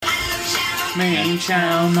Main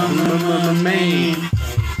chow, main.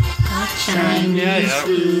 Chinese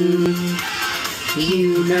food.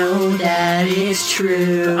 You know that it's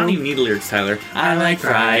true. I don't even need lyrics, Tyler. I like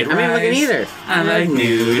fried rice. I mean, look at either. I like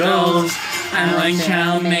noodles. I like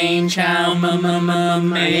chow mein, chow mein.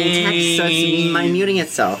 So it's my muting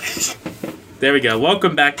itself. There we go.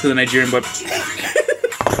 Welcome back to the Nigerian Boy.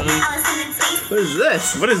 What is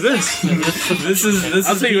this? What is this? This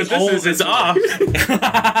I'll is tell you what the this is. It's off.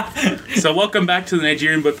 So welcome back to the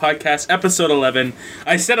Nigerian Boy Podcast, episode 11.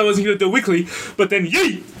 I said I wasn't going to do it weekly, but then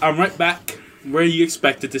yay! I'm right back where you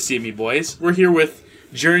expected to see me, boys. We're here with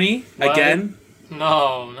Journey again.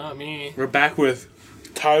 No, not me. We're back with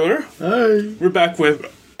Tyler. Hi. We're back with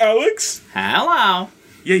Alex. Hello.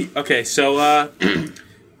 Yay! Okay, so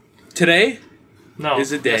today No,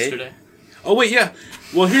 is a day. Yesterday. Oh wait, yeah.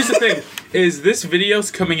 Well, here's the thing: is this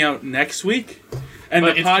video's coming out next week, and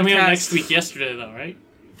But the it's podcast coming out next week. Yesterday, though, right?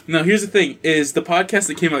 No, here's the thing: is the podcast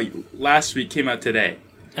that came out last week came out today,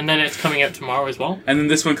 And then it's coming out tomorrow as well. and then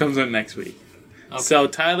this one comes out next week. Okay. So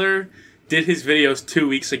Tyler did his videos 2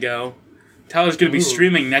 weeks ago. Tyler's gonna be Ooh.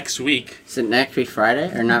 streaming next week. Is it next week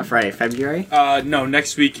Friday? Or not Friday, February? No,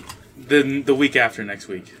 next week, the week after next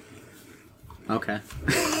week. Okay.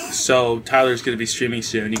 So Tyler's gonna be streaming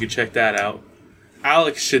soon. You can check that out.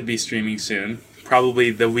 Alex should be streaming soon,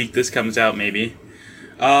 probably the week this comes out, maybe.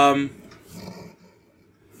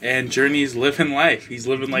 And Journey's living life. He's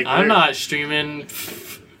living like I'm not streaming.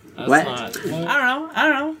 That's What? not. I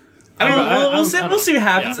don't know. I'm- We'll see what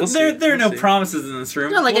happens. Yeah, we'll see. There are no We'll see. promises in this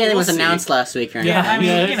room. Not like anything was see. announced last week or anything. Yeah, I mean,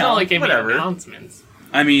 Yeah, you it's know, not like any whatever. announcements.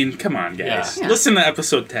 I mean, come on, guys. Yeah. Listen to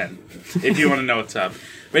episode 10 if you want to know what's up.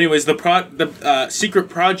 But anyways, the secret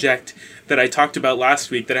project that I talked about last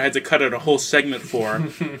week that I had to cut out a whole segment for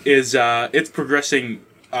is it's progressing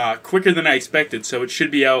quicker than I expected. So it should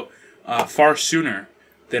be out far sooner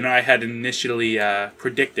than I had initially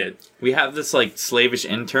predicted. We have this like slavish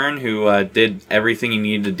intern who did everything he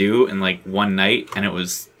needed to do in like one night, and it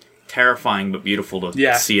was terrifying but beautiful to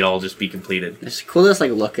Yeah. see it all just be completed. It's cool to just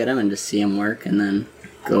like look at him and just see him work and then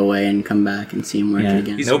go away and come back and see him work Yeah.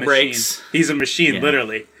 again. He's No a machine. breaks. He's a machine, Yeah.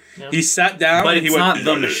 literally. Yeah. He sat down But and he it's went... not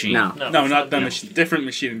the machine. No. No, not the no. machine. Different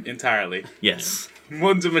machine entirely. Yes.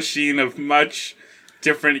 One's a machine of much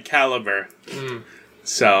different caliber.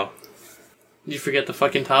 So... You forget the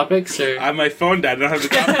fucking topics, or My phone died. I don't have the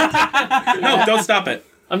topic. No, don't stop it.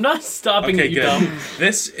 I'm not stopping Okay, you. good. Dumb.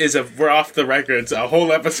 This is we're off the record. It's a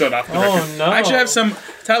whole episode off the Oh, record. no. I actually have some.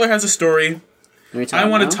 Tyler has a story. I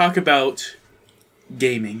want now? to talk about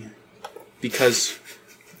gaming because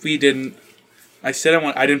we didn't. I said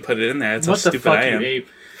I didn't put it in there. That's What how the stupid fuck, I you am. ape?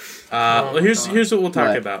 Well, here's God. here's what we'll talk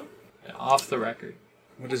What? about. Off the record.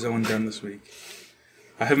 What has Owen done this week?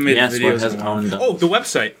 I haven't made Yes, what videos. has in a while. Owen done? Oh, the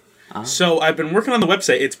website. So I've been working on the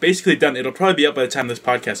website. It's basically done. It'll probably be up by the time this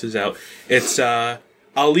podcast is out. It's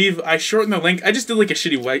I shortened the link. I just did like a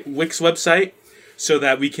shitty Wix website so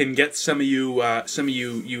that we can get some of you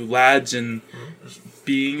lads and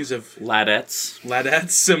beings of Ladettes.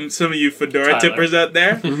 some of you Fedora Tyler. tippers out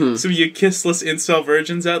there, some of you kissless incel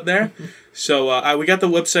virgins out there. So we got the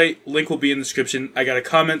website. Link will be in the description. I got a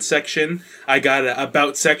comment section. I got an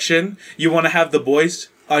about section. You want to have the boys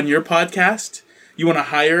on your podcast? You want to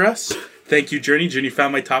hire us? Thank you, Journey. Journey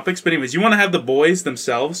found my topics. But anyways, you want to have the boys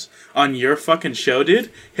themselves on your fucking show,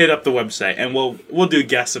 dude? Hit up the website and we'll do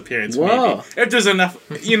guest appearance Whoa. maybe if there's enough.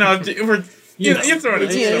 You know, if we're you're throwing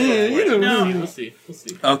it. We'll see. We'll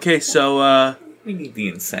see. Okay, so. We need the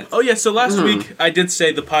incentive. Oh yeah, so last week I did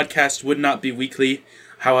say the podcast would not be weekly.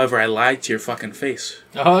 However, I lied to your fucking face.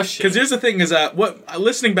 Oh shit. Because here's the thing: is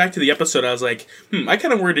listening back to the episode, I was like, I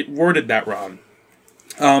kind of worded that wrong.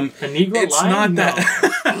 A Negro It's lion? not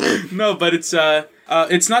that. No, but it's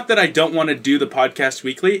not that I don't want to do the podcast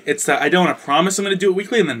weekly. It's that I don't want to promise I'm going to do it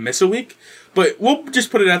weekly and then miss a week. But we'll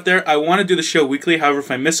just put it out there. I want to do the show weekly. However,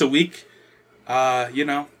 if I miss a week, you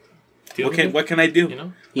know, Deal with it, what can I do? You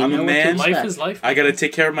know, You I'm know a what to man. expect. life is life. I got to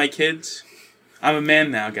take care of my kids. I'm a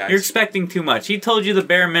man now, guys. You're expecting too much. He told you the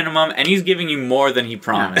bare minimum, and he's giving you more than he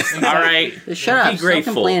promised. All right? Just shut up. Be Stop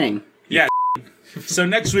grateful. complaining. So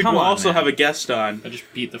next week Come we'll on, also man. have a guest on I just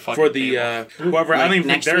beat the fucking for the table. whoever. I don't even think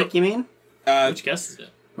Next they're week, you mean? Which guest is it?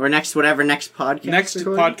 Or next podcast? next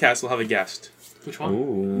recording? podcast will have a guest. Which one?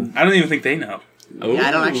 Ooh. I don't even think they know. Yeah,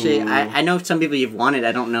 I don't actually. I know some people you've wanted.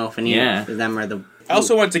 I don't know if any Yeah. of them are the. I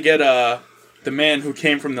also want to get the man who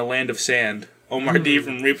came from the land of sand, Omar D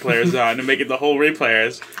from Replayers, on to make it the whole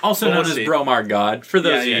Replayers. Also Well, known we'll as see. Bromar God. For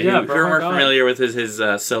those Yeah, of yeah, you yeah, who are Bromar God. familiar with his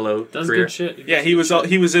solo Does career. good shit. Yeah, he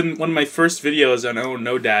was in one of my first videos on Oh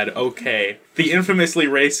No Dad, Okay. The infamously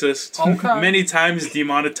racist, Okay. many times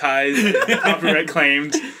demonetized, copyright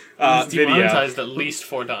claimed It's video. demonetized at least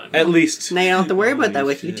 4 times. At least. Now you don't have to worry about that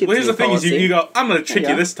with YouTube. Well, here's the thing: is you go, I'm gonna trick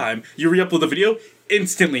Yeah. you this time. You re-upload the video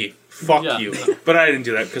instantly. Fuck Yeah. you. But I didn't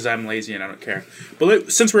do that because I'm lazy and I don't care.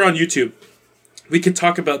 But since we're on YouTube, we could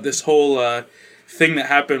talk about this whole thing that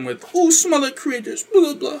happened with smaller creators, blah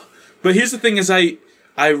blah blah. But here's the thing: is I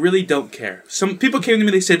really don't care. Some people came to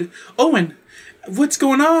me. They said, "Owen, what's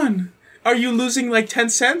going on? Are you losing like 10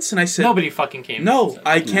 cents?" And I said, Nobody fucking came. "No,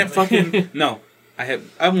 I can't fucking no."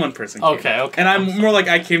 I'm one person. Okay. And I'm more like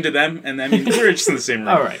I came to them, and I mean we're just in the same room.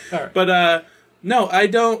 All right. But no, I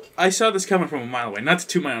don't. I saw this coming from a mile away. Not to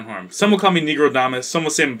toot my own horn. Some will call me Negro Damas. Some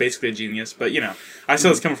will say I'm basically a genius. But I saw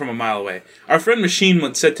this coming from a mile away. Our friend Machine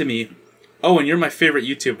once said to me, "Oh, and you're my favorite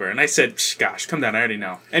YouTuber." And I said, "Gosh, come down. I already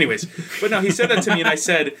know." Anyways, but no, he said that to me, and I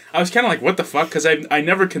said, I was kind of like, "What the fuck?" Because I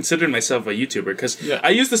never considered myself a YouTuber. Because I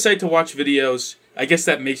use the site to watch videos. I guess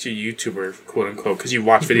that makes you a YouTuber, quote unquote, because you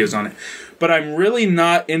watch videos on it. But I'm really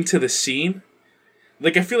not into the scene.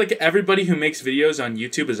 Like, I feel like everybody who makes videos on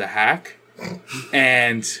YouTube is a hack,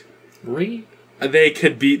 and Really? they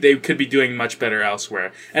could be doing much better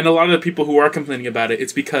elsewhere. And a lot of the people who are complaining about it,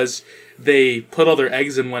 it's because they put all their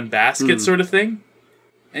eggs in one basket, sort of thing.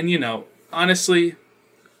 And honestly,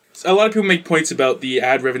 a lot of people make points about the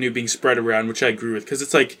ad revenue being spread around, which I agree with, because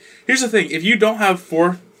it's like, here's the thing: if you don't have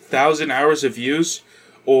 4,000 hours of views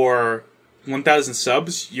or 1,000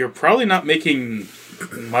 subs, you're probably not making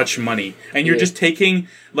much money, and you're just taking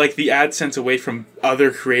like the AdSense away from other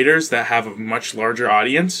creators that have a much larger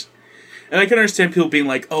audience. And I can understand people being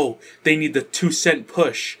like, "Oh, they need the 2 cent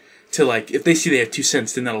push to like, if they see they have 2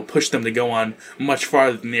 cents, then that'll push them to go on much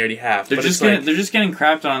farther than they already have." They're But just getting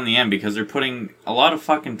crapped on in the end because they're putting a lot of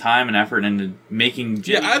fucking time and effort into making.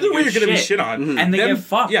 either way you're gonna be shit on, and they get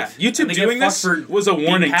fucked. Yeah, YouTube And they get doing fucked this for was a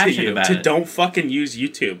warning to passionate you about to it. don't fucking use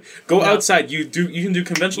YouTube. Go outside. You can do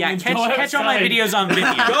conventional. Yeah, YouTube. catch all my videos on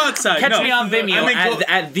Vimeo. Go outside. Catch me on Vimeo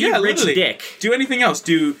at the Rich literally. Dick. Do anything else.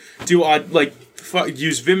 Do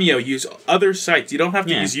use Vimeo. Use other sites. You don't have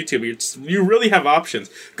to use YouTube. You really have options.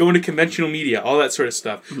 Go into conventional media. All that sort of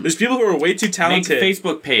stuff. There's people who are way too Make talented. a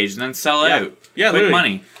Facebook page and then sell out. Yeah, Quick literally.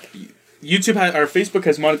 money. YouTube or Facebook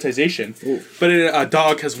has monetization, but a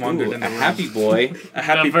dog has wandered Ooh, in a the room. happy boy. A The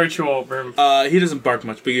happy. virtual room. He doesn't bark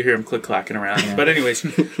much, but you hear him click-clacking around. But anyways,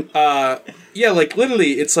 like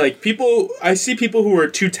literally, it's like I see people who are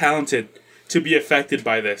too talented to be affected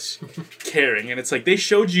by this, caring. And it's like they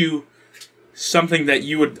showed you something that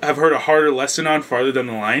you would have heard a harder lesson on farther down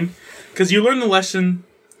the line. Because you learn the lesson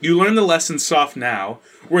soft now,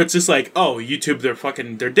 where it's just like, oh, YouTube, they're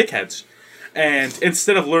dickheads. And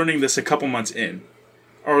instead of learning this a couple months in,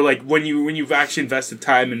 or like when you've actually invested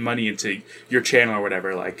time and money into your channel or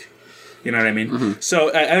whatever, like, you know what I mean? Mm-hmm.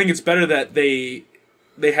 So I think it's better that they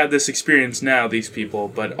had this experience now, these people,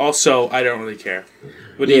 but also I don't really care.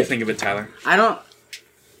 What do you think of it, Tyler? I don't.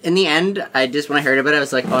 In the end, when I heard about it, I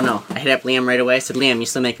was like, oh no. I hit up Liam right away. I said, Liam, you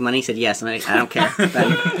still making money? He said, yes. I'm like, I don't care.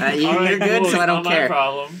 You're good, so I don't care.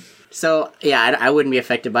 Problem. So, yeah, I wouldn't be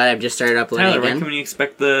affected by it. I've just started uploading Tyler, when again. can we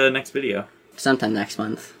expect the next video? Sometime next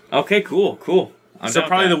month. Okay, cool. So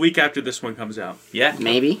probably the week after this one comes out. Yeah.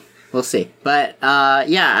 Maybe. We'll see. But,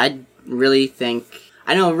 yeah, I really think...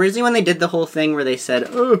 I know, originally when they did the whole thing where they said,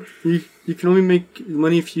 oh, you can only make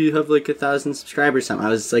money if you have, 1,000 subscribers or something. I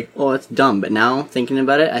was like, oh, that's dumb. But now, thinking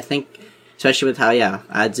about it, I think, especially with how,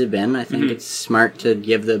 ads have been, I think it's smart to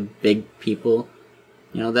give the big people,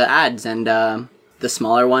 the ads. And the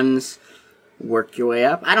smaller ones work your way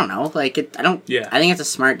up. I don't know. I think it's a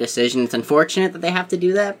smart decision. It's unfortunate that they have to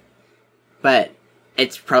do that. But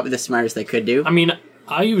it's probably the smartest they could do. I mean,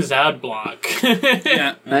 I use AdBlock.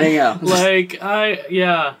 Yeah. There you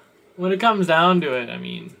go. When it comes down to it, I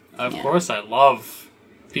mean, of course I love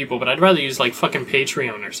people, but I'd rather use, fucking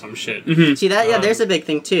Patreon or some shit. Mm-hmm. See, there's a big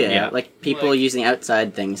thing, too. Yeah. People using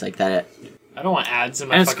outside things like that. I don't want ads in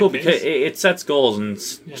my And it's fucking cool face. because it sets goals and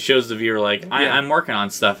shows the viewer, I'm working on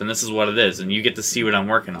stuff and this is what it is, and you get to see what I'm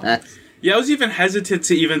working on. Yeah, I was even hesitant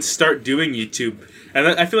to even start doing YouTube. And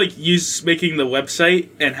I feel like making the website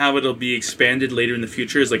and how it'll be expanded later in the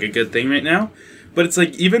future is a good thing right now. But it's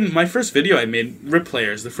even my first video I made, Rip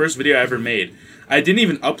Players, the first video I ever made, I didn't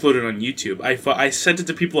even upload it on YouTube. I sent it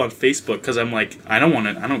to people on Facebook because I'm like, I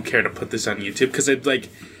don't care to put this on YouTube because I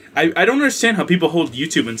don't understand how people hold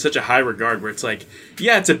YouTube in such a high regard where it's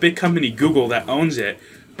it's a big company, Google, that owns it.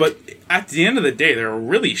 But at the end of the day, they're a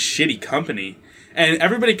really shitty company. And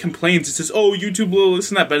everybody complains. It says, oh, YouTube, this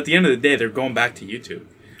and that. But at the end of the day, they're going back to YouTube.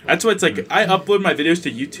 That's why it's I upload my videos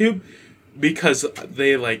to YouTube because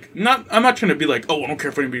they like not. I'm not trying to be like, oh, I don't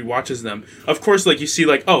care if anybody watches them. Of course, like you see,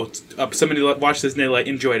 like, oh, somebody watched this and they like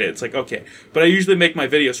enjoyed it. It's like, okay, but I usually make my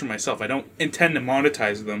videos for myself. I don't intend to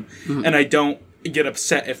monetize them, and I don't get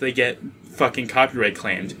upset if they get fucking copyright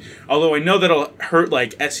claimed. Although I know that'll hurt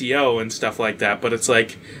like SEO and stuff like that. But it's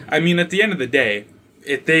like, I mean, at the end of the day,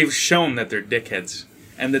 they've shown that they're dickheads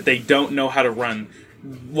and that they don't know how to run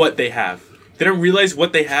what they have. They don't realize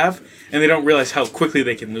what they have, and they don't realize how quickly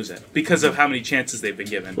they can lose it because of how many chances they've been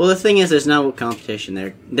given. Well, the thing is, there's no competition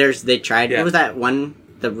there. They tried. Yeah. What was that one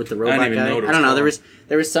with the robot even guy? know what it I don't know. was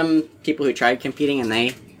There was some people who tried competing and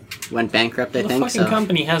they went bankrupt. I The think fucking so.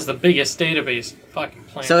 company has the biggest database fucking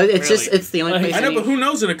planet. So it's really. just it's the only place. I know, but who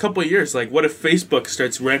knows in a couple of years? Like, what if Facebook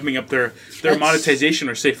starts ramping up their monetization,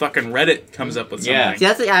 or say fucking Reddit comes up with something?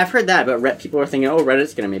 Yeah. See, I've heard that, but people are thinking, oh,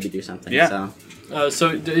 Reddit's gonna maybe do something. Yeah. So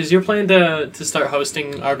Is your plan to start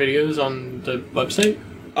hosting our videos on the website?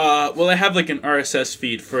 Well, I have like an RSS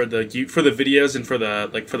feed for the videos and for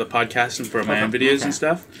the podcast and for my own videos and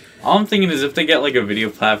stuff. All I'm thinking is if they get like a video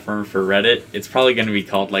platform for Reddit, it's probably going to be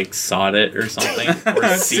called like Sawed It or something. Or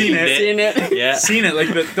Seen It. Seen It. Yeah. Seen It, like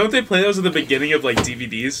don't they play those at the beginning of like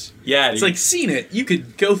DVDs? Yeah. It's like Seen It. You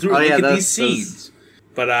could go through and Oh, yeah, look at those- these scenes.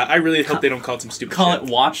 But I really hope they don't call it some stupid call shit. it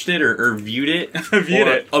Watched It or Viewed It. Viewed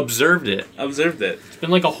or It. Observed It. Observed it. It's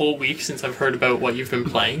been like a whole week since I've heard about what you've been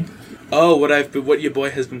playing. Oh, what your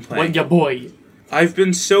boy has been playing. What ya boy? I've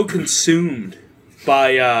been so consumed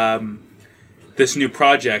by this new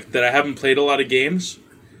project that I haven't played a lot of games,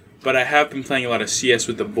 but I have been playing a lot of CS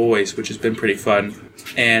with the boys, which has been pretty fun,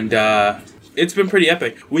 and it's been pretty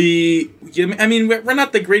epic. We're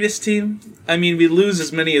not the greatest team. I mean, we lose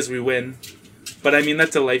as many as we win, but I mean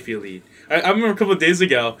that's a life you lead. I remember a couple of days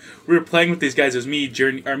ago we were playing with these guys. It was me,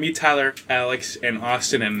 Tyler, Alex, and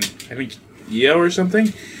Austin, and I think Yo or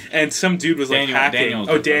something. And some dude was like hacking.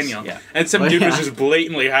 Daniel. Yeah. And some dude was just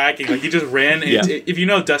blatantly hacking. Like he just ran. And if you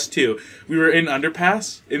know Dust 2, we were in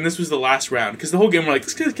Underpass, and this was the last round because the whole game we're like,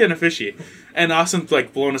 this guy's kind of fishy. And Austin's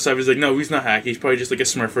like blowing us up. He's like, no, he's not hacking. He's probably just like a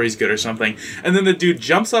smurfer. He's good or something. And then the dude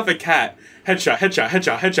jumps off a cat. Headshots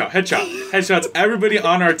everybody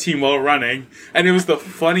on our team while running, and it was the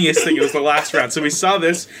funniest thing. It was the last round, so we saw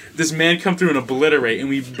this man come through and obliterate, and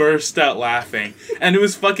we burst out laughing. And it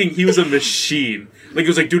was he was a machine. Like it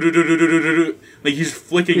was like do do do do do do do, like he's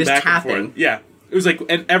flicking back tapping. and forth. Yeah, it was like,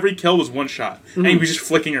 and every kill was one shot, and he was just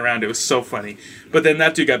flicking around. It was so funny. But then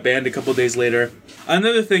that dude got banned a couple days later.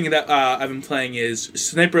 Another thing that I've been playing is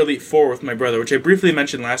Sniper Elite 4 with my brother, which I briefly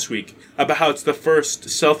mentioned last week, about how it's the first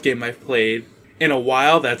stealth game I've played in a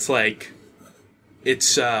while that's like,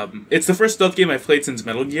 it's the first stealth game I've played since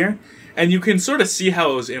Metal Gear, and you can sort of see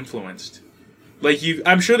how it was influenced. Like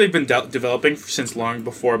I'm sure they've been developing since long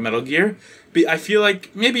before Metal Gear, but I feel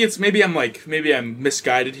like maybe I'm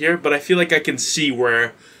misguided here, but I feel like I can see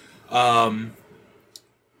where,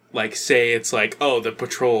 like say it's like, oh, the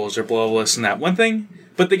patrols are blah blah this and that one thing,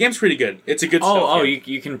 but the game's pretty good. It's a good. Game.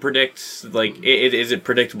 You can predict like is it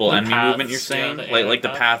predictable The enemy paths, movement? You're saying yeah, like the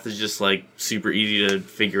path is just like super easy to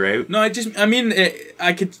figure out. No, I could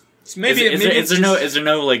maybe. Is there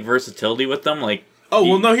no like versatility with them? Like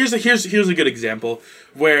here's a good example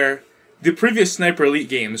where the previous Sniper Elite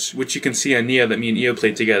games, which you can see on Neo that me and Eo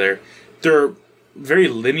played together, they're very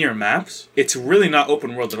linear maps. It's really not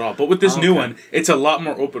open world at all. But with this new one, it's a lot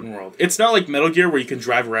more open world. It's not like Metal Gear where you can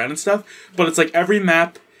drive around and stuff, but it's like every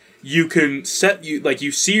map you can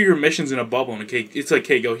you see your missions in a bubble, and it's like,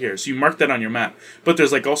 okay, go here. So you mark that on your map. But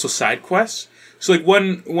there's like also side quests. So like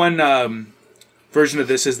one version of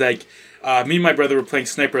this is like me and my brother were playing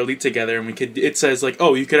Sniper Elite together, and it says like,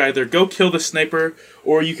 oh, you could either go kill the sniper,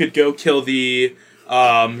 or you could go kill the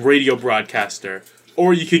radio broadcaster,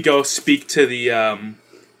 or you could go speak to the head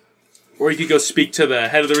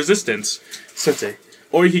of the resistance, Sensei,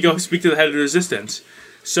 or you could go speak to the head of the resistance.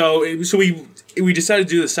 So we decided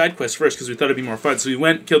to do the side quest first because we thought it'd be more fun. So we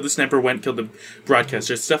went, killed the sniper, killed the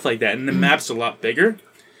broadcaster, stuff like that. And the map's a lot bigger,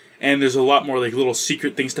 and there's a lot more like little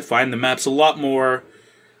secret things to find. The map's a lot more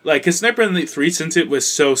like, because Sniper Elite 3, since it was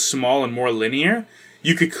so small and more linear,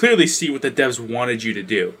 you could clearly see what the devs wanted you to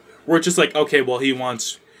do. Where it's just like, okay, well, they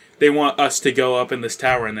want us to go up in this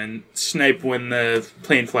tower and then snipe when the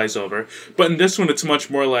plane flies over. But in this one, it's much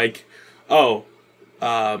more like, you have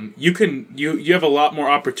a lot more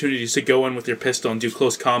opportunities to go in with your pistol and do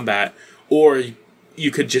close combat, or you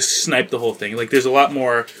could just snipe the whole thing. Like, there's a lot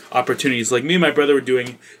more opportunities. Like, me and my brother were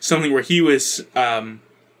doing something where he was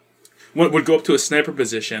would go up to a sniper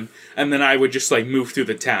position, and then I would just like move through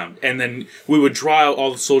the town, and then we would draw out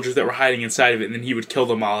all the soldiers that were hiding inside of it, and then he would kill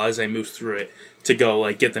them all as I moved through it to go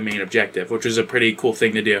like get the main objective, which was a pretty cool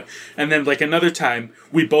thing to do. And then like another time,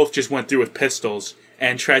 we both just went through with pistols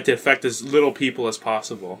and tried to affect as little people as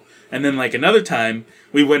possible. And then like another time,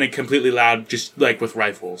 we went in completely loud, just like with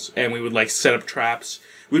rifles, and we would like set up traps.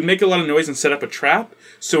 We'd make a lot of noise and set up a trap,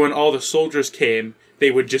 so when all the soldiers came, they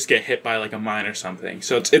would just get hit by like a mine or something.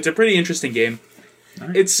 So it's a pretty interesting game.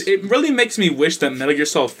 Nice. It really makes me wish that Metal Gear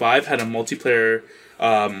Solid 5 had a multiplayer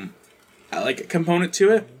like component to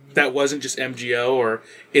it that wasn't just MGO or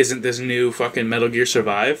isn't this new fucking Metal Gear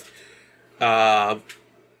Survive.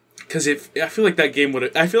 Because I feel like that game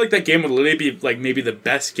would literally be like maybe the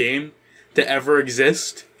best game to ever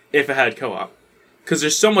exist if it had co-op. Because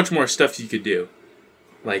there's so much more stuff you could do.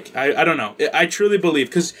 Like, I don't know. I truly believe,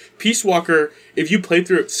 because Peace Walker, if you play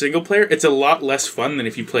through it single player, it's a lot less fun than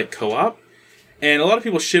if you play co-op. And a lot of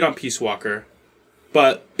people shit on Peace Walker,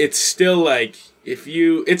 but it's still like,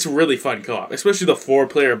 it's really fun co-op. Especially the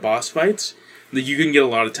 4-player boss fights, that you can get a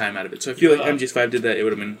lot of time out of it. So I feel like MGS5 did that, it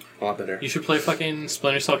would have been a lot better. You should play fucking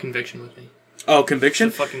Splinter Cell Conviction with me. Oh, Conviction?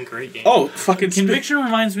 It's a fucking great game. Oh, fucking Conviction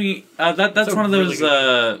reminds me. That's one of those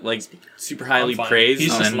like super highly praised.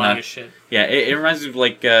 He's just and, lying as shit. Yeah, it reminds me of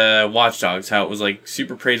like Watch Dogs, how it was like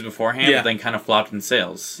super praised beforehand, but then kind of flopped in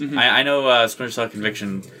sales. Mm-hmm. I know Splinter Cell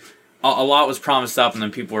Conviction, a lot was promised up, and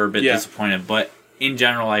then people were a bit disappointed. But in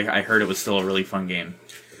general, I heard it was still a really fun game.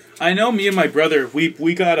 I know me and my brother,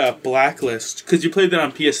 we got a Blacklist, because you played that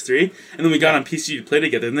on PS3, and then we got on PC to play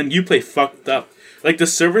together, and then you play fucked up. Like, the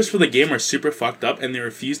servers for the game are super fucked up, and they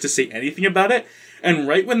refuse to say anything about it. And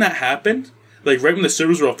right when that happened, like, right when the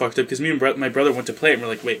servers were all fucked up, because me and my brother went to play it, and we're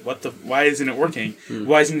like, wait, why isn't it working?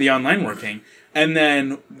 Why isn't the online working? And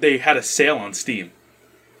then they had a sale on Steam.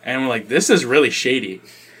 And we're like, this is really shady.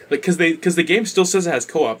 Like, because the game still says it has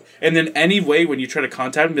co-op. And then anyway, when you try to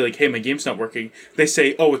contact them, be like, hey, my game's not working, they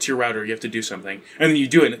say, oh, it's your router, you have to do something. And then you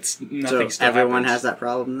do it, and it's nothing so still everyone happens. has that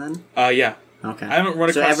problem then? Yeah. Okay. I haven't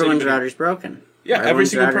run across so everyone's anybody. router's broken? Yeah, every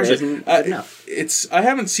single person. Isn't good enough. I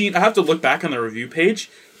have to look back on the review page,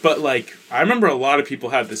 but like I remember a lot of people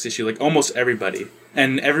had this issue, like almost everybody,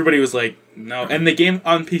 and everybody was like, no. And the game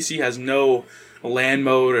on PC has no LAN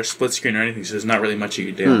mode or split screen or anything, so there's not really much you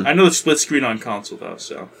can do. I know the split screen on console though,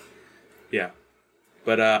 so yeah.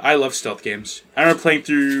 But I love stealth games. I remember playing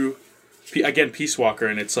through Peace Walker,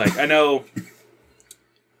 and it's like I know.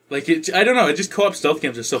 Like, I don't know, just co-op stealth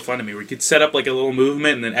games are so fun to me, where you could set up, like, a little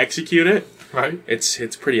movement and then execute it. Right.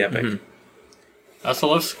 It's pretty epic. Mm-hmm. I also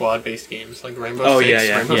love squad-based games, like Rainbow Six.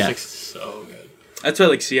 Yeah. Rainbow Six is so good. That's why I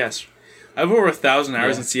like CS. I have over 1,000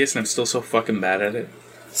 hours in CS, and I'm still so fucking bad at it.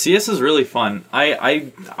 CS is really fun.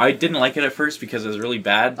 I didn't like it at first because it was really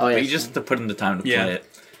bad, but you just have to put in the time to play it.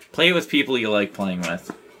 Play it with people you like playing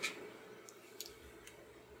with.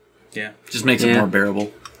 Yeah. Just makes it more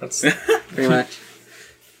bearable. That's pretty much.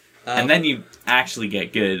 And then you actually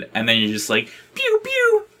get good, and then you're just like, pew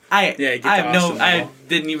pew. I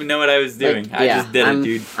didn't even know what I was doing. Like, I just did it,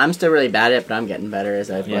 dude. I'm still really bad at it, but I'm getting better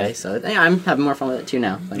as I play. So I'm having more fun with it too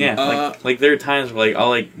now. Like there are times where like I'll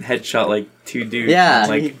like headshot like 2 dudes, and,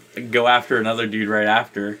 like go after another dude right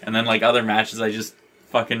after, and then like other matches I just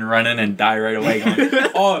fucking run in and die right away.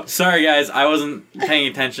 Going, oh, sorry guys, I wasn't paying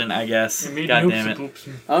attention. I guess. God damn it. I'm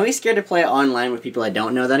always scared to play online with people I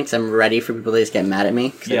don't know then, because I'm ready for people to just get mad at me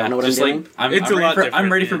because I don't know what I'm doing.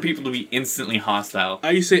 I'm ready for people to be instantly hostile. I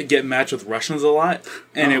used to get matched with Russians a lot,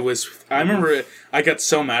 and it was. I remember I got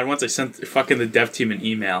so mad once I sent fucking the dev team an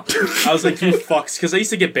email. I was like, you fucks, because I used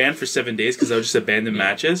to get banned for 7 days because I would just abandon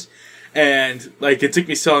matches, and like it took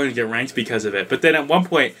me so long to get ranked because of it. But then at one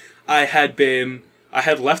point, I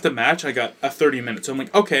had left a match, I got a 30 minutes. So I'm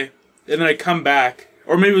like, okay. And then I come back,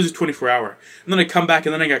 or maybe it was a 24 hour. And then I come back,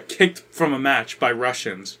 and then I got kicked from a match by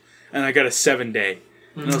Russians. And I got a 7-day.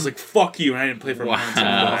 And I was like, fuck you, and I didn't play for months after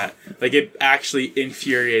that. Like, it actually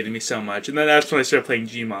infuriated me so much. And then that's when I started playing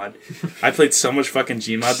Gmod. I played so much fucking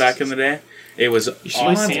Gmod back in the day. It was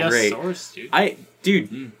awesome. Great.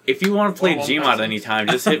 Dude, if you want to play Gmod anytime,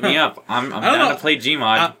 just hit me up. I'm down to play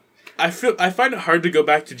Gmod. I find it hard to go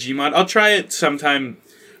back to Gmod. I'll try it sometime,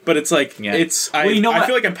 but it's like I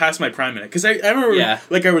feel like I'm past my prime in it, because I remember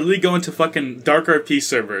like I would really go into fucking Dark RP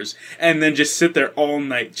servers and then just sit there all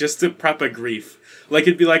night just to prep a grief. Like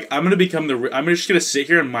it'd be like I'm just gonna sit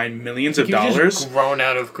here and mine millions of dollars. Just grown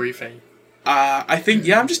out of griefing. I think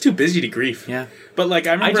I'm just too busy to grief. Yeah, but like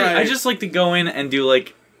I remember I just like to go in and do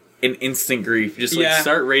like an instant grief. Just like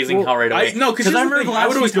start raising hell right away. Because I remember I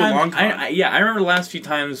would always go long con. I remember the last few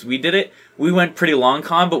times we did it, we went pretty long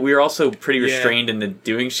con, but we were also pretty restrained into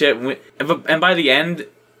doing shit. And by the end,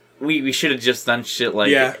 we should have just done shit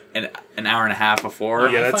like an hour and a half before.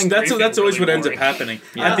 Yeah, that's always what ends up happening.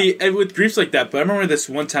 With griefs like that. But I remember this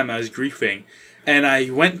one time I was griefing, And I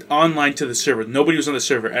went online to the server. Nobody was on the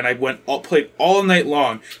server, and I played all night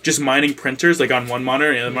long, just mining printers, like on one monitor,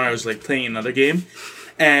 and the other monitor I was like playing another game.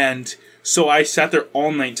 And so I sat there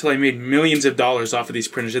all night until I made millions of dollars off of these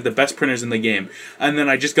printers. They're the best printers in the game. And then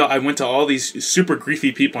I went to all these super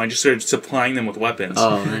griefy people, and I just started supplying them with weapons.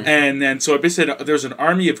 Oh, nice. And then so I basically there was an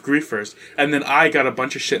army of griefers, and then I got a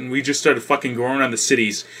bunch of shit, and we just started fucking going around the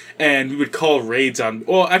cities, and we would call raids on.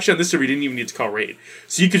 Well, actually on this server, we didn't even need to call raid,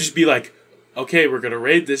 so you could just be like, okay, we're gonna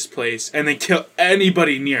raid this place, and then kill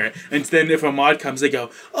anybody near it. And then if a mod comes, they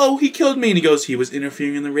go, oh, he killed me, and he goes, he was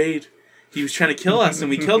interfering in the raid. He was trying to kill us, and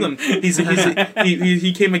we killed him.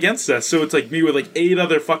 He came against us. So it's like me with like 8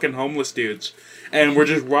 other fucking homeless dudes, and we're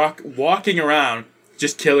just walking around,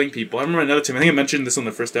 just killing people. I remember another time, I think I mentioned this on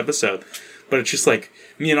the first episode, but it's just like,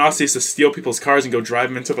 me and Austin used to steal people's cars and go drive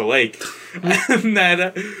them into the lake. And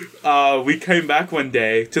then we came back one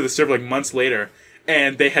day to the server like months later,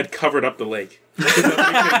 and they had covered up the lake.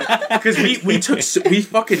 Because we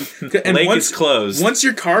fucking and lake is closed. Once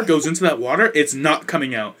your car goes into that water, it's not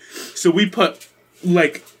coming out. So we put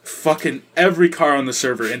like fucking every car on the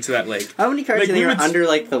server into that lake. How many cars Like, do you we think are would- under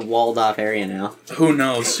like the walled off area now? Who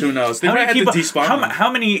knows? They How might many have to people? despawn them.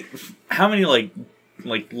 How many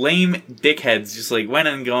like lame dickheads just like went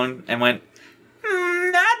and went.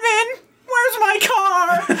 Admin, where's my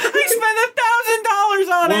car? I spent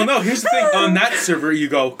 $1,000 on it. Well, no. Here's the thing. On that server, you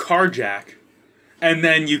go carjack, and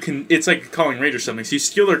then you can. It's like calling raid or something. So you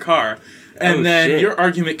steal their car, and Oh, then shit. your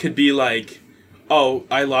argument could be like, "Oh,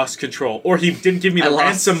 I lost control," or he didn't give me the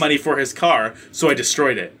ransom money for his car, so I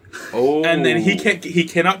destroyed it. Oh. And then he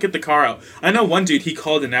cannot get the car out. I know one dude, he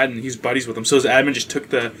called an admin, he's buddies with him, so his admin just took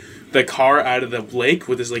the car out of the lake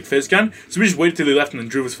with his like fizz gun. So we just waited till he left and then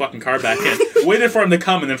drove his fucking car back in. Waited for him to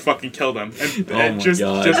come and then fucking killed him. And my just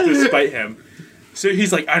God. to spite him. So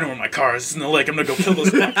he's like, I know where my car is. It's in the lake. I'm gonna go kill those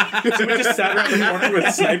fucks. So we just sat around the corner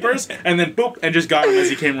with snipers and then boop and just got him as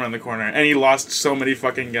he came around the corner. And he lost so many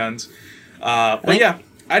fucking guns. But yeah,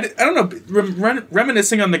 I don't know.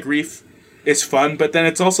 Reminiscing on the grief is fun, but then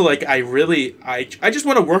it's also like I just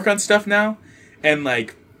want to work on stuff now, and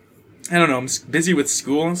like I don't know, I'm busy with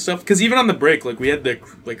school and stuff. Because even on the break, like we had the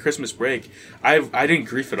like Christmas break, I didn't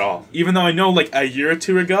grief at all. Even though I know like a year or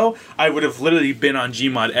two ago, I would have literally been on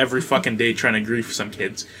Gmod every fucking day trying to grief some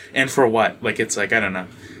kids. And for what? Like it's like I don't know,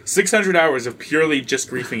 600 hours of purely just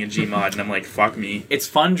griefing in Gmod, and I'm like, fuck me. It's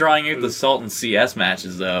fun drawing out the Salt and CS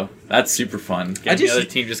matches, though. That's super fun. Getting the other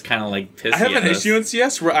team just kind of like pissy I have at an us. issue in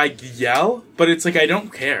CS where I yell, but it's like I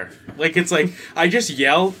don't care. Like it's like I just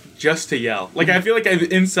yell just to yell. Like I feel like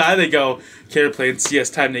inside I go, "Okay, we're playing CS,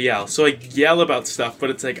 time to yell." So I yell about stuff, but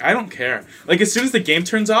it's like I don't care. Like as soon as the game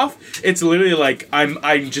turns off, it's literally like I'm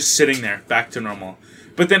just sitting there, back to normal.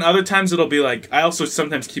 But then other times it'll be like I also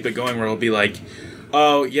sometimes keep it going where it'll be like,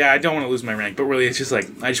 "Oh yeah, I don't want to lose my rank," but really it's just like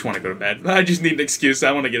I just want to go to bed. I just need an excuse.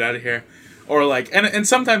 I want to get out of here. Or like, and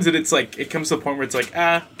sometimes it's like, it comes to the point where it's like,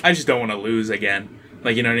 I just don't want to lose again.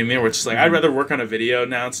 Like, you know what I mean? Where it's just like, I'd rather work on a video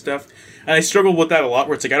now and stuff. And I struggle with that a lot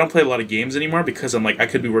where it's like, I don't play a lot of games anymore because I'm like, I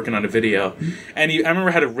could be working on a video. And I remember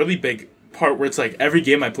I had a really big part where it's like, every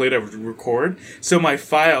game I played I would record. So my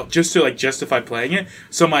file, just to like justify playing it,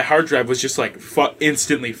 so my hard drive was just like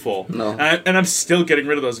instantly full. No. And I'm still getting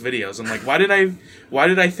rid of those videos. I'm like, why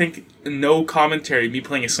did I think no commentary, me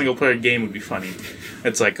playing a single player game would be funny?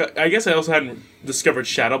 It's like, I guess I also hadn't discovered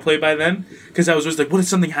Shadowplay by then, because I was just like, what if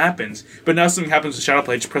something happens? But now something happens with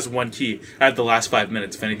Shadowplay, I just press one key at the last 5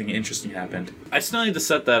 minutes if anything interesting happened. I still need to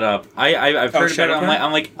set that up. I've heard about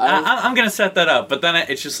it. I'm gonna set that up, but then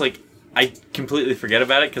it's just like I completely forget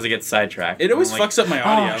about it because I get sidetracked. It always I'm fucks up my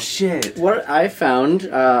audio. Oh shit! What I found,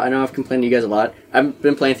 I know I've complained to you guys a lot. I've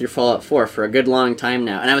been playing through Fallout 4 for a good long time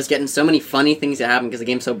now, and I was getting so many funny things that happen because the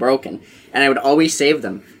game's so broken, and I would always save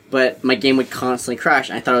them. But my game would constantly crash,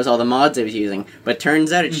 and I thought it was all the mods I was using. But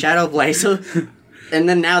turns out it's Shadowplay, so... And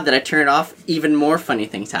then now that I turn it off, even more funny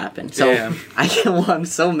things happen. So Damn. I'm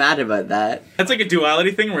so mad about that. That's like a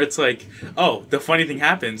duality thing where it's like, oh, the funny thing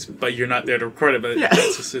happens, but you're not there to record it. But Yeah.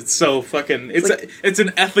 it's so fucking... It's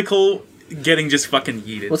an ethical getting just fucking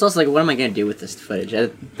yeeted. Well, it's also like, what am I going to do with this footage?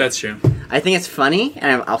 That's true. I think it's funny,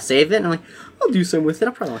 and I'll save it, and I'm like, I'll do something with it.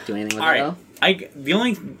 I probably won't do anything with All it, right. though.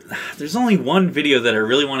 There's only one video that I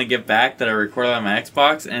really want to get back that I recorded on my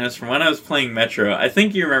Xbox, and it's from when I was playing Metro. I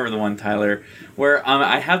think you remember the one, Tyler, where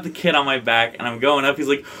I have the kid on my back, and I'm going up. He's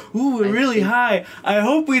like, "Ooh, we're really high. I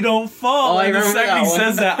hope we don't fall." Oh, I and the remember second he that one.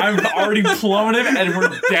 says that, I'm already plummeted, and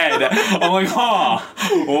we're dead. I'm like,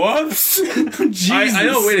 whoops. Jesus. I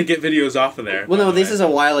know a way to get videos off of there. Well, no, this is a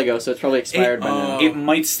while ago, so it's probably expired by now. It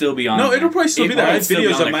might still be on. No, there. it'll probably still be there. I might have still be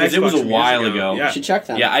videos on there, my 'cause it was Xbox a from while years ago. Yeah. You should check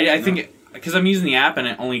that. Yeah, I think because I'm using the app and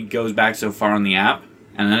it only goes back so far on the app,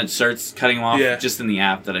 and then it starts cutting off just in the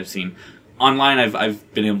app that I've seen. Online,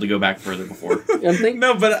 I've been able to go back further before.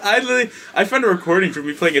 No, but I found a recording from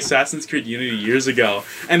me playing Assassin's Creed Unity years ago,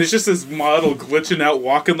 and it's just this model glitching out,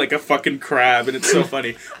 walking like a fucking crab, and it's so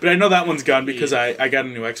funny. But I know that one's gone because I got a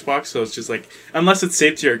new Xbox, so it's just like, unless it's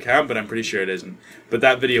saved to your account, but I'm pretty sure it isn't. But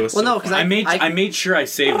that video was no, because I made sure I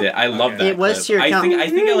saved it. I love that. It was clip. to your account. I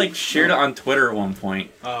think I like shared it on Twitter at one point.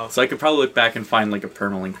 Oh. So I could probably look back and find like a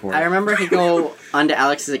permalink for it. I remember I could go onto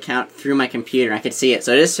Alex's account through my computer. I could see it,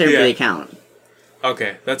 so it is saved to the account.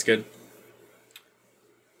 Okay, that's good.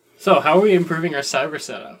 So, how are we improving our cyber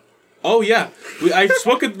setup? Oh yeah, I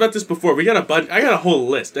spoke about this before. I got a whole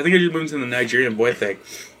list. I think I just moved into the Nigerian boy thing.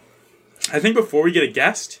 I think before we get a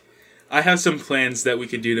guest, I have some plans that we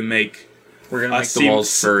could do to make. We're gonna make the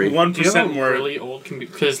walls furry. 1% Do you have a more. really old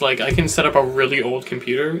computer? Because like I can set up a really old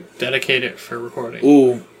computer, dedicate it for recording.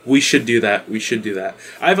 Ooh, we should do that.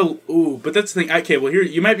 I have but that's the thing. Okay, well here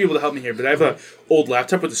you might be able to help me here. But I have a old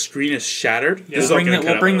laptop where the screen is shattered. Yeah.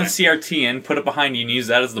 We'll bring the CRT in, put it behind you, and use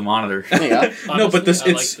that as the monitor. There you go. Honestly, No, but this I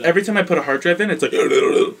it's like that. every time I put a hard drive in, it's like.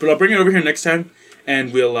 But I'll bring it over here next time,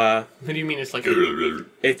 and we'll. What do you mean? It's like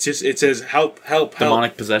It says help.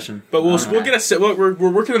 Demonic possession. But we'll get a set. We're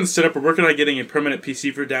working on the setup. We're working on getting a permanent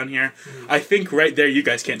PC for down here. I think right there, you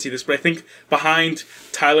guys can't see this, but I think behind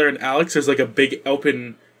Tyler and Alex, there's like a big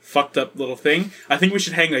open, fucked up little thing. I think we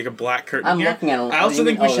should hang like a black curtain I'm here. looking at it. I also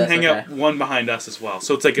think we should that's hang okay. out one behind us as well.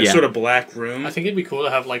 So it's like a sort of black room. I think it'd be cool to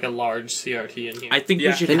have like a large CRT in here. I think Yeah.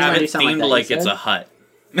 we should Didn't have you it do something themed like that like it's instead? a hut.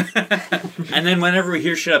 And then whenever we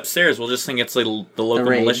hear shit upstairs, we'll just think it's like the local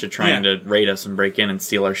raid. militia trying to raid us and break in and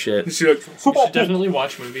steal our shit. We should, We should definitely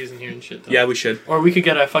watch movies in here and shit. Though. yeah, we should. Or we could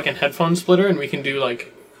get a fucking headphone splitter and we can do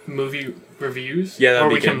like movie reviews. Yeah, that'd or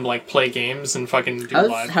be we good. can like play games and fucking do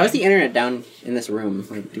live. How's the internet down in this room?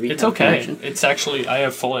 Like, do we It's have okay. connection? It's actually I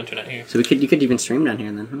have full internet here. So you could even stream down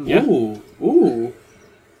here then. Hmm. Yeah. Ooh.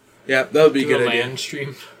 Yeah, that would be a Do good a idea. LAN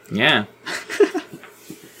stream. Yeah.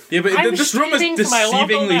 Yeah, but I'm this room is streaming to my local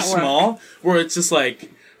deceivingly network. small, where it's just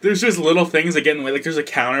like there's just little things that get in the way. Like there's a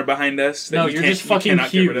counter behind us. That No, you you're can't- just you fucking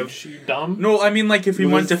cannot get rid of. huge. You dumb. No, I mean like if we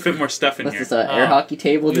Well, wanted to this- fit more stuff in What's here. this, air hockey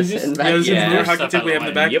table you just just- sitting Yeah, back? there's Yeah. a little hockey Stuff table we out have in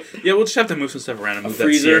of the back. the Yep. Yeah, we'll just have to move some stuff around and move that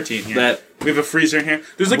Freezer CRT in here. that We have a freezer in here.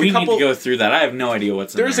 There's like we a couple. need to go through that. I have no idea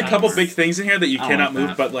what's in There's a there. couple big things in here that you I cannot want move,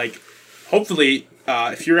 that. but like, hopefully,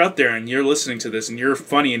 if you're out there and you're listening to this and you're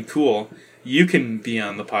funny and cool, you can be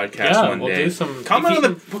on the podcast Yeah, one we'll day. do some. Comment on the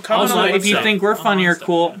comment also, on the If you website. think we're funny or Stuff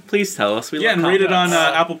cool, like that. please tell us. We Yeah, love and rate it on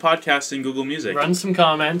comments. Apple Podcasts and Google Music. Run some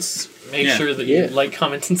comments. Make Yeah. sure that Yeah. you like,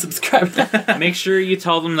 comment, and subscribe. Make sure you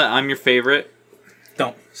tell them that I'm your favorite,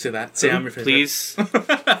 Don't say that. Say I'm your favorite. please.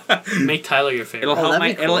 Make Tyler your favorite. It'll help that'd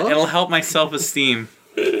my be cool. it'll help my self-esteem.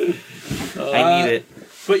 I need it.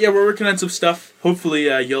 But yeah, we're working on some stuff. Hopefully,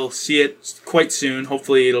 you'll see it quite soon.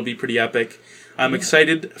 Hopefully, it'll be pretty epic. I'm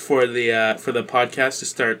excited for the podcast to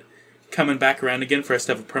start coming back around again for us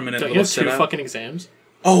to have a permanent Don't you little have 2 setup. fucking exams?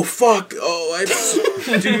 Oh fuck! Oh, I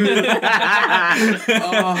dude.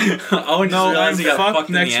 Oh No, I'm realized you got fucked fucked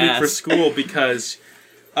in next the week ass. for school because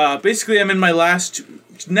basically I'm in my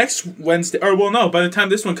next Wednesday. Or well, no, by the time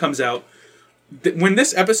this one comes out, when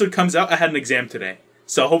this episode comes out, I had an exam today.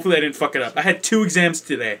 So hopefully I didn't fuck it up. I had 2 exams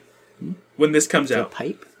today. When this comes A out,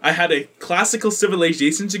 pipe? I had a classical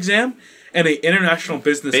civilizations exam and a international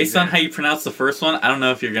business Based exam. on how you pronounce the first one, I don't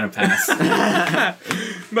know if you're gonna pass.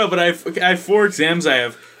 No, but I have 4 exams. I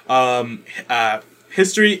have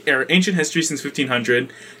history or ancient history since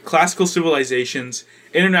 1500, classical civilizations,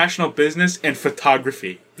 international business, and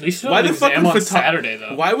photography. At least you Why have an the fuck exam would on photo- Saturday,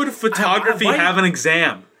 though. Why would a photography why- have an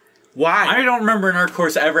exam? Why? I don't remember in our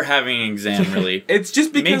course ever having an exam really. It's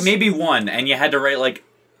just because Maybe one, and you had to write like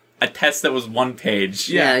a test that was 1 page.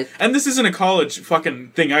 yeah. Yeah. And this isn't a college fucking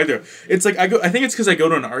thing either. It's like I think it's because I go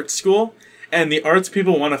to an art school. And the arts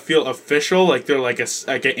people want to feel official, like they're like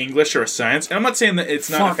an English or a science. And I'm not saying that it's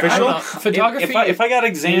not Fuck, I official. don't know. Photography. If I got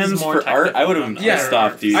exams is more for art, I would have technical been than pissed Yeah.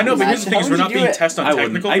 off, dude. I know, but here's the thing: is How we're would not you being do it? tested on I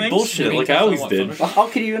wouldn't. technical I things. bullshit Being like I tested on always what did. Photoshop? Well, how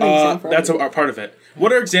could you do an exam for That's everything? our part of it.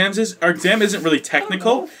 What our exams is? Our exam isn't really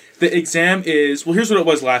technical. The exam is here's what it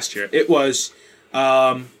was last year. It was,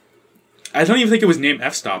 I don't even think it was name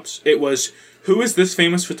f-stops. It was who is this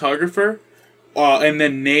famous photographer, and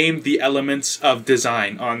then name the elements of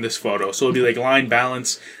design on this photo. So it'll be like line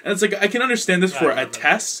balance, and it's like I can understand this I for a remember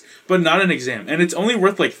test, but not an exam, and it's only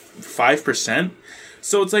worth like 5%.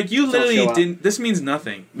 So it's like you literally show up. didn't. This means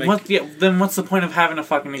nothing. Like, What? Yeah, then what's the point of having a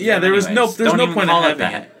fucking exam? yeah, there's anyways? no Don't point even in call it having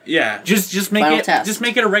that. it. Yeah, Just make Final it test. just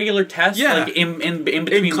make it a regular test. Yeah. Like in in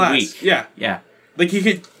between the class. week. Yeah. Yeah. Like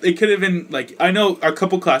it could have been like I know a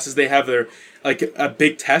couple classes they have their like a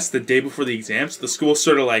big test the day before the exam, so the school's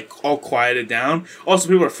sort of like all quieted down. Also,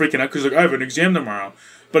 people are freaking out because like I have an exam tomorrow,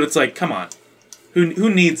 but it's like, come on, who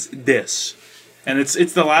needs this? And it's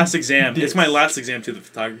the last exam. It's my last exam too, the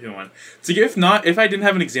photography one. So if I didn't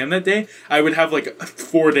have an exam that day, I would have like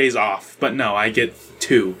 4 days off. But no, I get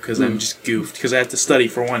 2 because I'm just goofed because I have to study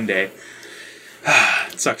for 1 day.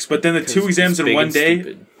 It sucks. But then the 2 exams in 1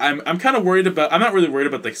 day, I'm kind of worried about. I'm not really worried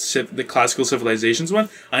about the classical civilizations one.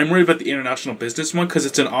 I'm worried about the international business one because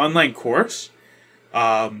it's an online course.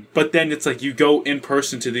 But then it's like you go in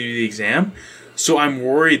person to do the exam, so I'm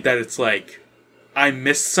worried that it's like I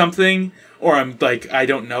missed something. Or I'm like, I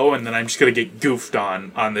don't know, and then I'm just going to get goofed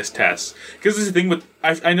on this test. Because this is the thing with...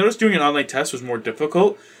 I noticed doing an online test was more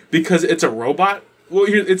difficult because it's a robot. Well,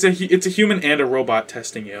 it's a human and a robot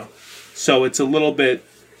testing you. So it's a little bit...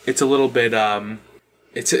 It's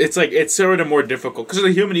sort of more difficult. Because with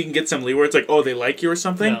a human, you can get some leeway. It's like, oh, they like you or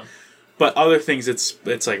something. Yeah. But other things, it's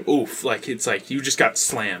like, oof. Like, it's like, you just got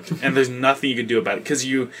slammed. And there's nothing you can do about it. Because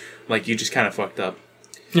you just kind of fucked up.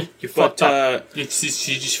 You fucked up. You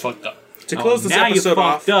just fucked up. To close this episode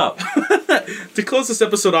off, to close this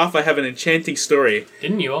episode off, I have an enchanting story.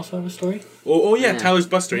 Didn't you also have a story? Oh yeah, Tyler's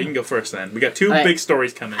bust story. You can go first then. We got 2 big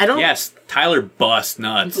stories coming. Yes, Tyler bust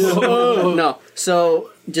nuts. No.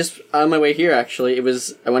 So just on my way here, actually,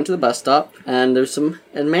 I went to the bus stop and there's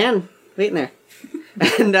a man waiting there,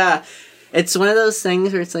 and it's one of those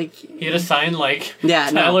things where it's like... He had a sign like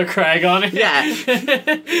Tyler Craig on it. Yeah.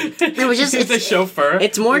 It was just... It's the chauffeur.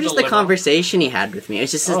 It's more just the conversation he had with me.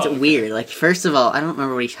 It's just weird. Like, first of all, I don't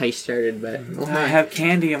remember how he started, but... I have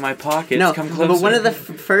candy in my pocket. No, come closer. But one of the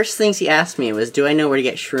first things he asked me was, do I know where to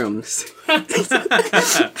get shrooms?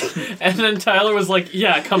 And then Tyler was like,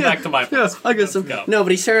 come back to my place. Yeah, I'll get some. Go. No,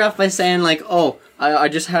 but he started off by saying like, I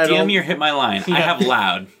just had... DM or hit my line. I have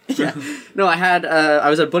loud. Yeah. No, I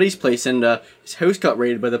was at Buddy's place and his house got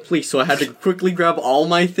raided by the police, so I had to quickly grab all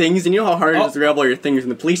my things. And you know how hard it is to grab all your things when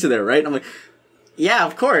the police are there, right? And I'm like, yeah,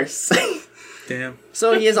 of course. Damn.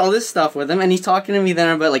 So he has all this stuff with him, and he's talking to me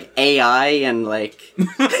then about like AI and like...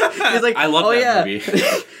 He's like, I love that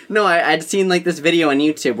movie. No, I'd seen like this video on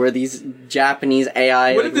YouTube where these Japanese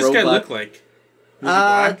AI... What did this guy look like? Was he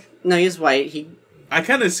black? No, he was white. I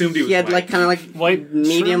kind of assumed he was white. He had white. like kind of like white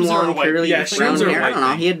medium long curly brown hair. I don't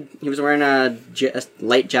know. He was wearing a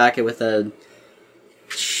light jacket with a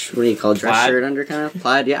what do you call it, dress shirt under, kind of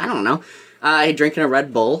plaid. Yeah, I don't know. He drinking a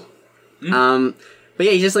Red Bull. But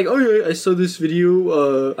yeah, he's just like, I saw this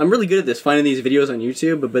video. I'm really good at this, finding these videos on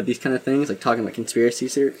YouTube about these kind of things, like talking about conspiracy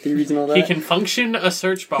theories and all that. He can function a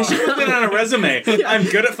search bar. He should put that on a resume. I'm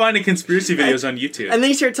good at finding conspiracy videos on YouTube. And then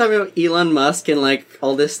he started talking about Elon Musk and like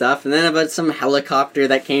all this stuff, and then about some helicopter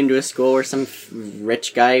that came to a school or some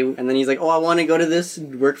rich guy, and then he's like, I want to go to this,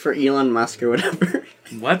 work for Elon Musk or whatever.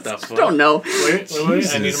 What the fuck? I don't know. Wait,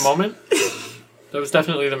 I need a moment. That was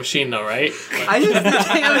definitely the machine, though, right?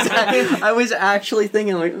 I was actually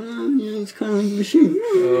thinking, like, it's kind of like the machine.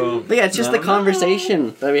 But yeah, it's just the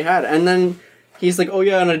conversation that we had. And then he's like,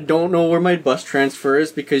 and I don't know where my bus transfer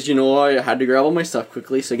is because, I had to grab all my stuff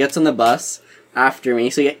quickly. So he gets on the bus after me.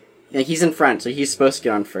 So he's in front, so he's supposed to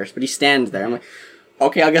get on first. But he stands there. I'm like,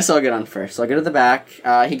 okay, I guess I'll get on first. So I go to the back.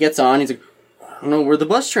 He gets on. He's like, I don't know where the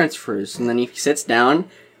bus transfer is. And then he sits down.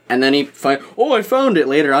 And then I found it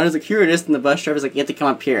later on. He's like, here it is. And the bus driver's like, you have to come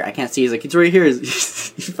up here. I can't see. He's like, it's right here. He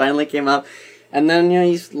finally came up. And then,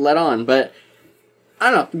 he's let on. But,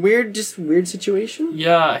 I don't know. Weird situation.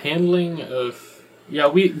 Yeah, handling of... Yeah,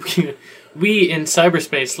 we in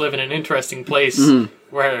cyberspace live in an interesting place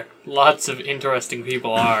where lots of interesting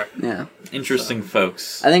people are. Yeah. Interesting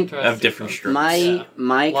folks. I think of different strokes.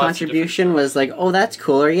 My contribution was like, that's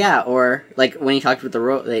cool, or like when he talked with the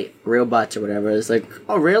robots or whatever, it's like,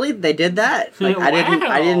 oh really? They did that? Like I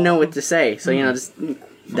didn't know what to say. So just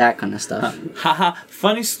that kind of stuff. Haha,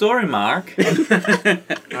 funny story, Mark.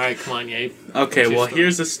 Alright, come on, Yabe. Okay, well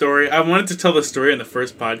here's the story. I wanted to tell the story in the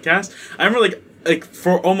first podcast. I remember like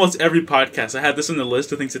for almost every podcast, I had this on the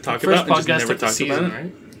list of things to talk about and just never talked about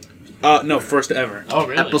it. Right? No, first ever. Oh,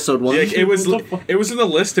 really? Episode 1. Yeah, it was in the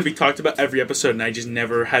list to be talked about every episode, and I just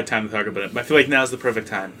never had time to talk about it. But I feel like now's the perfect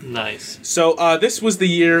time. Nice. So this was the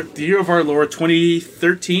year of our Lord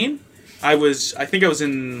 2013. I think I was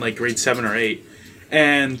in like grade 7 or 8,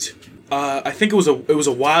 and I think it was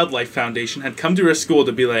a wildlife foundation had come to our school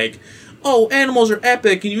to be like, oh, animals are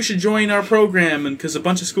epic, and you should join our program, and because a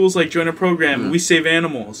bunch of schools join our program, and we save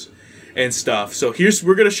animals and stuff. So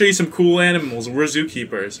we're gonna show you some cool animals, and we're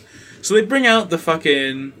zookeepers. So they bring out the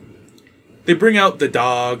fucking they bring out the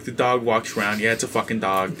dog. The dog walks around. Yeah, it's a fucking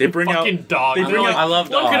dog. They bring fucking out dog. They bring out, I love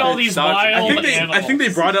dogs. Look at all these Dogs- wild I think they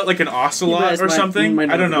brought out like an ocelot or something.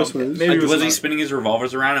 I don't know. Maybe it was he not. spinning his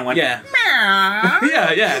revolvers around and went? Yeah.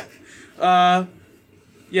 yeah.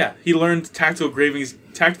 Yeah. He learned tactical engravings.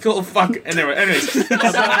 Anyways,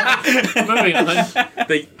 Moving on.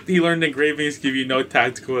 he learned engravings give you no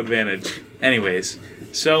tactical advantage. Anyways,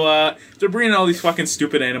 so they're bringing all these fucking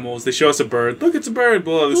stupid animals. They show us a bird. Look, it's a bird.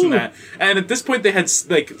 Blah, this and that. And at this point, they had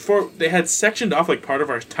sectioned off like part of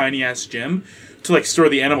our tiny ass gym to like store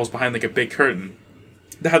the animals behind like a big curtain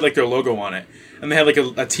that had like their logo on it. And they had like a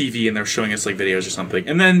TV and they were showing us like videos or something.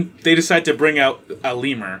 And then they decide to bring out a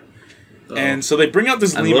lemur. And so they bring out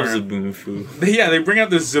this lemur. I love Zaboomafoo. They bring out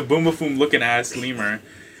this Zaboomafoo looking ass lemur,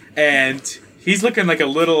 and he's looking like a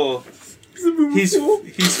little. He's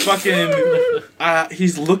fucking.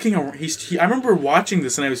 He's looking. I remember watching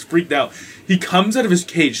this and I was freaked out. He comes out of his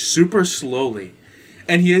cage super slowly,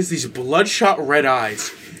 and he has these bloodshot red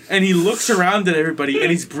eyes. And he looks around at everybody,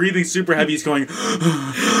 and he's breathing super heavy. He's going.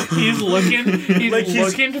 He's looking. He's Like he's-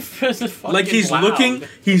 looking for the fucking Like he's loud. looking.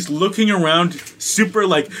 He's looking around, super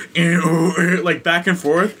like back and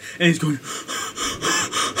forth, and he's going.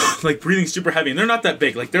 Like breathing super heavy, and they're not that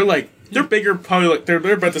big. Like they're bigger, probably like they're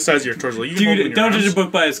about the size of your torso. You can hold them in Dude, your don't judge arms. a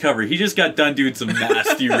book by its cover. He just got done doing some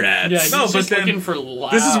nasty rats. Yeah, he's No, but just then looking for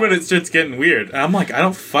loud. This is when it starts getting weird. And I'm like, I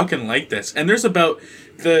don't fucking like this. And there's about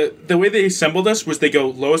the way they assembled us was they go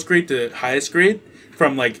lowest grade to highest grade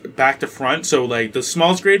from like back to front. So like the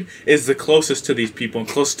smallest grade is the closest to these people and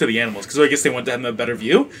closest to the animals because I guess they want to have a better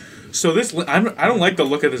view. So I don't like the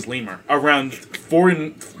look of this lemur around 4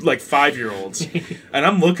 and 5-year-olds, and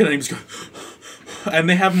I'm looking at him just going. And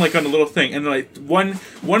they have him like on a little thing, and like one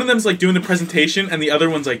of them's like doing the presentation, and the other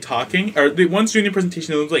one's like talking, or the one's doing the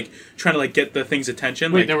presentation, the other one's like trying to like get the thing's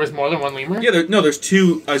attention. Wait, like, there was more than one lemur? yeah, there's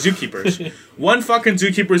two zookeepers. One fucking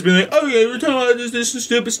zookeeper's been like, oh yeah, we're talking about this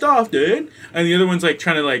stupid stuff, dude, and the other one's like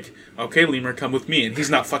trying to like, okay, lemur, come with me, and he's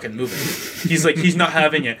not fucking moving. He's not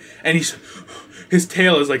having it, and his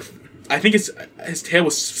tail is like. I think his tail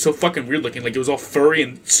was so fucking weird looking, like it was all furry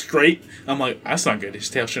and straight. I'm like, that's not good. His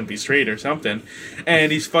tail shouldn't be straight or something.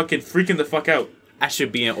 And he's fucking freaking the fuck out. That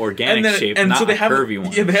should be an organic shape, not a curvy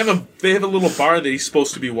one. Yeah, they have a little bar that he's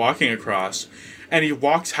supposed to be walking across, and he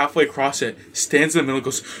walks halfway across it, stands in the middle,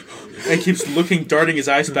 goes, and keeps looking, darting his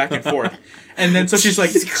eyes back and forth. And then so she's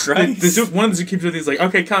like, one of the zookeepers is like,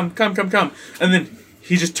 okay, come, and then.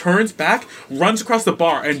 He just turns back, runs across the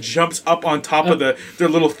bar, and jumps up on top of their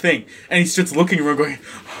little thing. And he starts looking around going...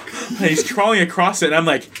 And he's crawling across it, and I'm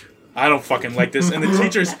like, I don't fucking like this. And the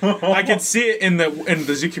teachers... I can see it in the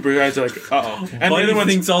zookeeper's eyes. They're like, uh-oh. And Buddy the other one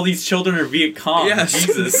thinks all these children are Viet Cong. Yeah,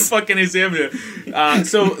 Jesus. fucking examiner.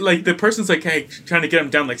 So, like, the person's like, hey, trying to get him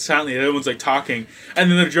down, like, silently. The other one's, like, talking. And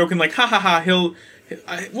then they're joking, like, ha ha ha,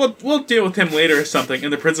 we'll deal with him later or something.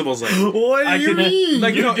 And the principal's like, What do you mean?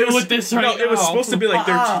 Like, You no, deal it was, with this right no, it was now. supposed to be like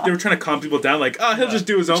they were trying to calm people down, like, oh, he'll just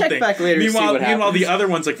do his own Check thing. back later to see Meanwhile, what the happens. other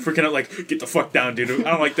one's like freaking out, like, get the fuck down, dude. I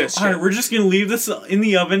don't like this shit. Alright, we're just gonna leave this in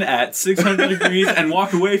the oven at 600 degrees and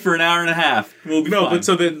walk away for an hour and a half. We'll be No, fine. but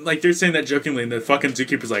so then, like, they're saying that jokingly, and the fucking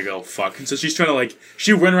zookeeper's like, oh, fuck. And so she's trying to, like,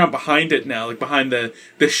 she ran around behind it now, like, behind the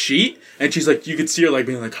sheet, and she's like, you could see her, like,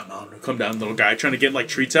 being like, come down, little guy, trying to get, like,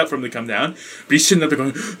 treats out for him to come down. But he's sitting up there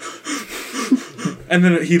going, and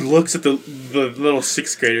then he looks at the little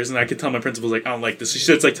 6th graders, and I could tell my principal's like, I don't like this. She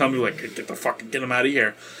starts, like, telling me, like, get him out of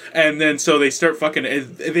here. And then, so they start fucking,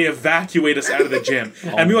 they evacuate us out of the gym.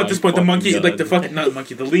 And meanwhile, at this point, the monkey, God. like,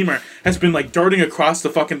 the lemur, has been, like, darting across the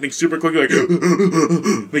fucking thing super quickly,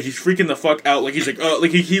 like he's freaking the fuck out. Like, he's like, oh,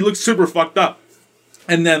 like, he looks super fucked up.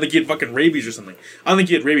 And then, like, he had fucking rabies or something. I don't think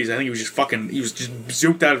he had rabies. I think he was just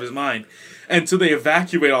zoomed out of his mind. And so they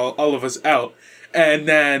evacuate all of us out. And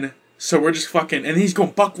then, so we're just fucking, and he's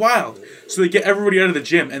going buck wild. So they get everybody out of the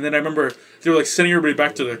gym. And then I remember they were, like, sending everybody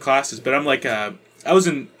back to their classes. But I'm like, I was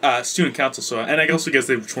in student council, so, and I also guess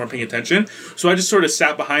they weren't paying attention. So I just sort of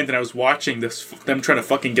sat behind and I was watching them trying to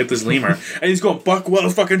fucking get this lemur. And he's going buck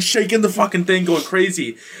wild, fucking shaking the fucking thing, going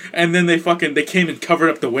crazy. And then they came and covered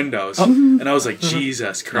up the windows. And I was like,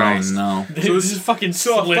 Jesus Christ. Oh, no. So This is fucking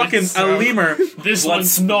So a fucking a lemur, This Blood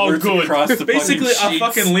one's no squirts good. across the basically fucking a sheets.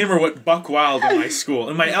 fucking lemur went buck wild in my school.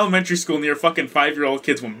 In my elementary school, near fucking 5-year-old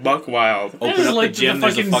kids went buck wild. I Open just up like the gym, the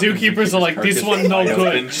there's a fucking zookeepers are like, this carcass one's no wide good.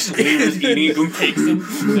 open, just lemurs eating it, going Takes them.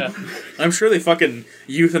 Yeah. I'm sure they fucking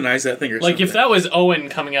euthanized that thing or something. Like, if that was Owen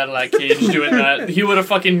coming out of that cage doing that, he would have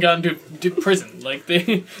fucking gone to prison. Like,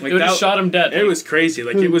 they would have that- shot him dead. It was crazy.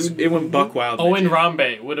 Like, it went buck wild. Owen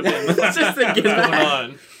Rambe would have been. What's this thing going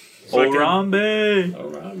on? Orambe. Oh,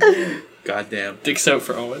 Rambe. Goddamn. Dicks out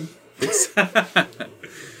for Owen.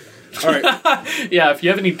 All right. Yeah, if you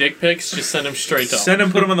have any dick pics, just send them straight to Send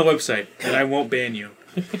them, put them on the website, and I won't ban you.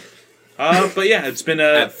 But yeah, it's been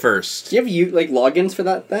At first. Do you have logins for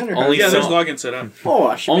that then? Or Only yeah, there's so- login set up. Oh,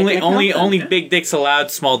 I should make an account then. Only big dicks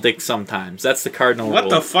allowed, small dicks sometimes. That's the cardinal What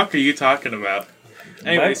rule. the fuck are you talking about?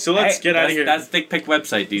 Anyway, so let's get out of here. That's dick pic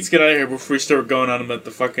website, dude. Let's get out of here before we start going on about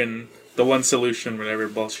the one solution, whatever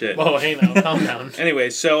bullshit. Whoa, hey now, calm down. Anyway,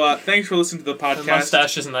 so thanks for listening to the The podcast.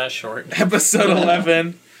 mustache isn't that short. Episode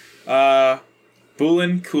 11.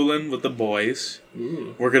 Boolin' Coolin' with the boys.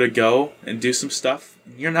 Ooh. We're gonna go and do some stuff.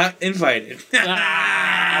 You're not invited.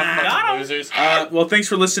 Fucking losers. Well, thanks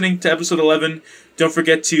for listening to episode 11. Don't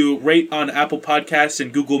forget to rate on Apple Podcasts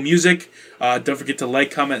and Google Music. Don't forget to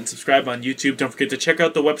like, comment, and subscribe on YouTube. Don't forget to check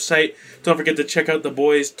out the website. Don't forget to check out the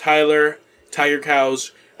boys, Tyler, Tiger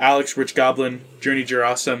Cows, Alex, Rich Goblin, Journey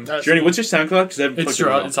Awesome. That's Journey, me. what's your SoundCloud? Because I haven't It's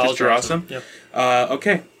plugged it in. it's all Awesome. Yep.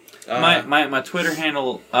 Okay. My Twitter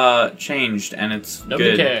handle changed and it's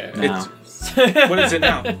Nobody good cares. now. What is it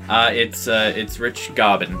now? It's Rich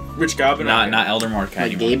Gobbin, Rich Goblin? not Elder Mordecai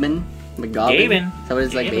Like anymore. Gaben? McGobbin? Gaben. So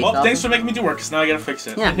it's like based Well, off thanks of? for making me do work, because now I gotta fix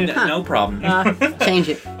it. Yeah. No problem. Change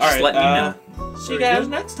it. All right. let me know. See you guys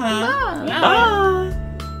next time. Bye.